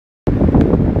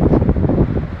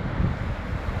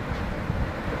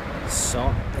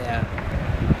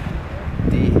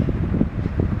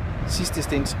sidste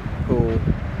stint på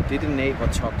dette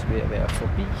navertogt ved at være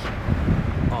forbi.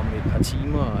 Om et par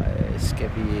timer skal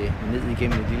vi ned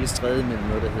igennem et lille stræde mellem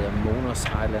noget, der hedder Monos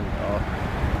Island og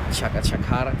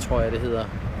Chakachakara, tror jeg det hedder.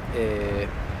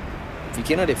 Vi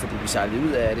kender det, fordi vi sejlede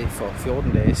ud af det for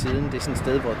 14 dage siden. Det er sådan et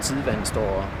sted, hvor tidvandet står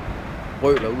og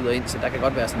røler ud og ind, så der kan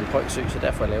godt være sådan lidt høj sø, så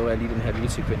derfor laver jeg lige den her lille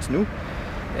sekvens nu.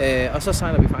 Og så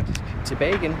sejler vi faktisk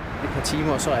tilbage igen et par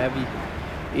timer, og så er vi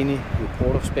inde ved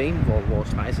Port of Spain, hvor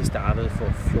vores rejse startede for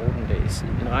 14 dage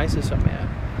siden. En rejse, som er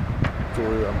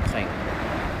gået omkring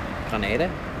Grenada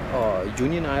og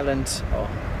Union Island og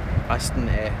resten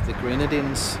af The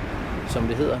Grenadines, som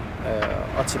det hedder,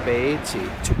 og tilbage til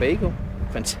Tobago.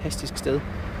 Fantastisk sted.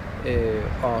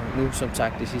 Og nu som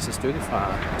sagt det sidste stykke fra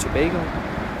Tobago,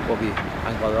 hvor vi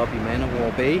ankrede op i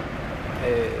Bay,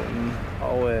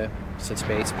 og så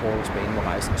tilbage til Port of Spain,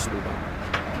 hvor rejsen slutter.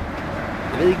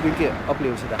 Jeg ved ikke, hvilke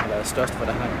oplevelser der har været størst, for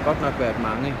der har godt nok været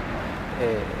mange.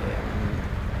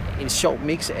 En sjov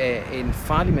mix af en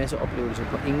farlig masse oplevelser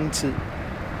på ingen tid,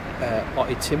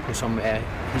 og et tempo, som er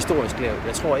historisk lavt.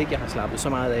 Jeg tror ikke, jeg har slappet så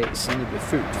meget af, siden jeg blev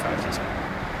født, faktisk.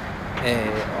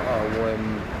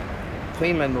 På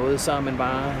en eller anden måde, så er man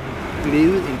bare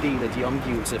blevet en del af de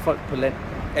omgivelser. Folk på land,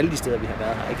 alle de steder, vi har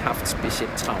været, har ikke haft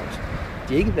specielt travlt.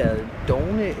 De har ikke været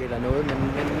dovne eller noget,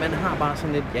 men man har bare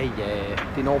sådan lidt, ja,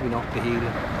 det når vi nok det hele.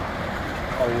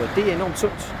 Og det er enormt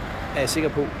sundt, er jeg sikker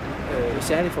på.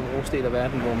 Særligt for vores del af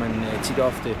verden, hvor man tit og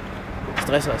ofte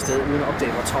stresser afsted, uden at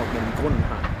opdage, hvor travlt man i grunden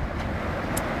har.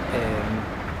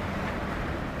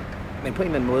 Men på en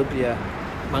eller anden måde bliver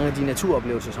mange af de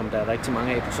naturoplevelser, som der er rigtig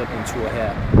mange af på sådan en tur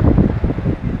her,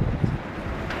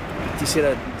 de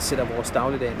sætter vores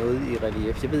dagligdag noget i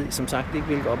relief. Jeg ved som sagt ikke,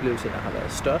 hvilke oplevelser, der har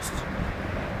været størst,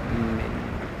 men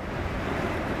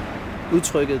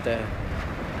udtrykket, da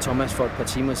Thomas for et par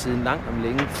timer siden langt om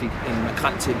længe fik en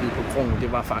makrel til at bide på krogen,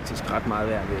 det var faktisk ret meget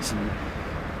værd, vil jeg sige.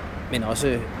 Men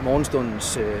også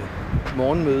morgenstundens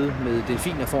morgenmøde med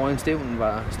delfiner foran stævnen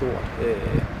var stort.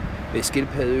 Ved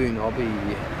Skildpaddeøen oppe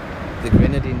i The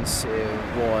Grenadines,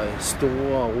 hvor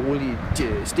store og rolige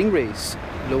stingrays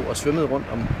lå og svømmede rundt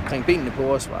omkring benene på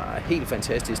os, var helt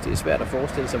fantastisk. Det er svært at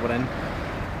forestille sig, hvordan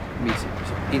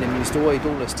en af mine store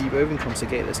idoler, Steve Irwin, kom så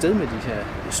galt afsted med de her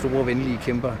store, venlige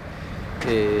kæmper.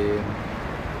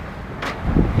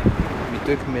 Mit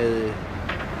dyk med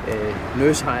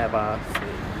nøshajer var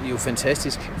jo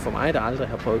fantastisk for mig, der aldrig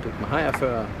har prøvet at dykke med hajer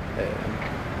før.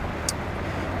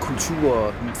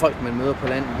 Kultur, folk man møder på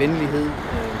land, venlighed,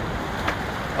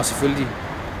 og selvfølgelig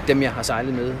dem jeg har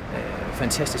sejlet med.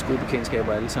 Fantastisk gode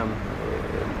bekendtskaber alle sammen,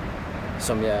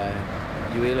 som jeg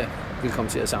jo vil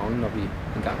komme til at savne, når vi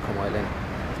engang kommer i land.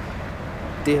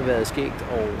 Det har været skægt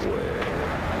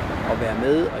at være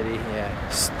med, og det er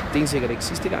stensikkert ikke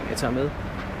sidste gang jeg tager med.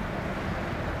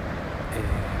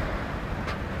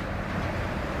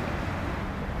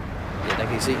 Ja, der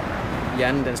kan I se,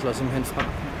 hjernen den slår simpelthen frem.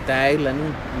 Der er et eller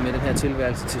andet med den her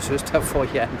tilværelse til søs, der får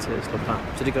hjernen til at slå frem,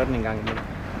 så det gør den en gang imellem.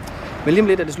 Men lige om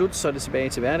lidt er det slut, så er det tilbage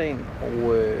til hverdagen,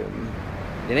 og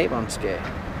Naveren skal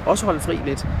også holde fri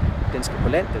lidt. Den skal på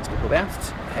land, den skal på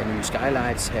værft, have nye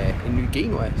skylights, have en ny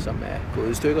Genua, som er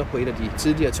gået i stykker på et af de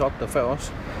tidligere togter før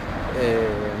os,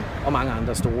 og mange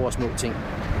andre store og små ting.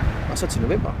 Og så til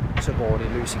november, så går det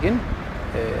løs igen,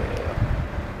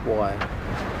 hvor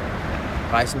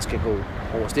rejsen skal gå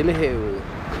over Stillehavet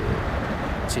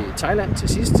til Thailand til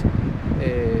sidst.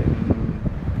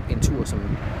 En tur, som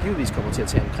givetvis kommer til at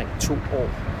tage omkring 2 år,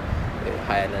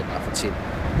 har jeg ladet mig fortælle.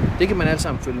 Det kan man alle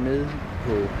sammen følge med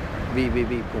på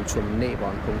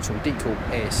www.naveren.dk,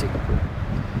 er jeg sikker på.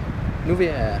 Nu vil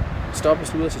jeg stoppe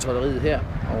sluddersetrolleriet her,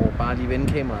 og bare lige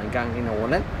vende kameraet en gang ind over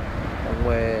land,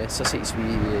 og så ses vi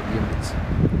lige om lidt.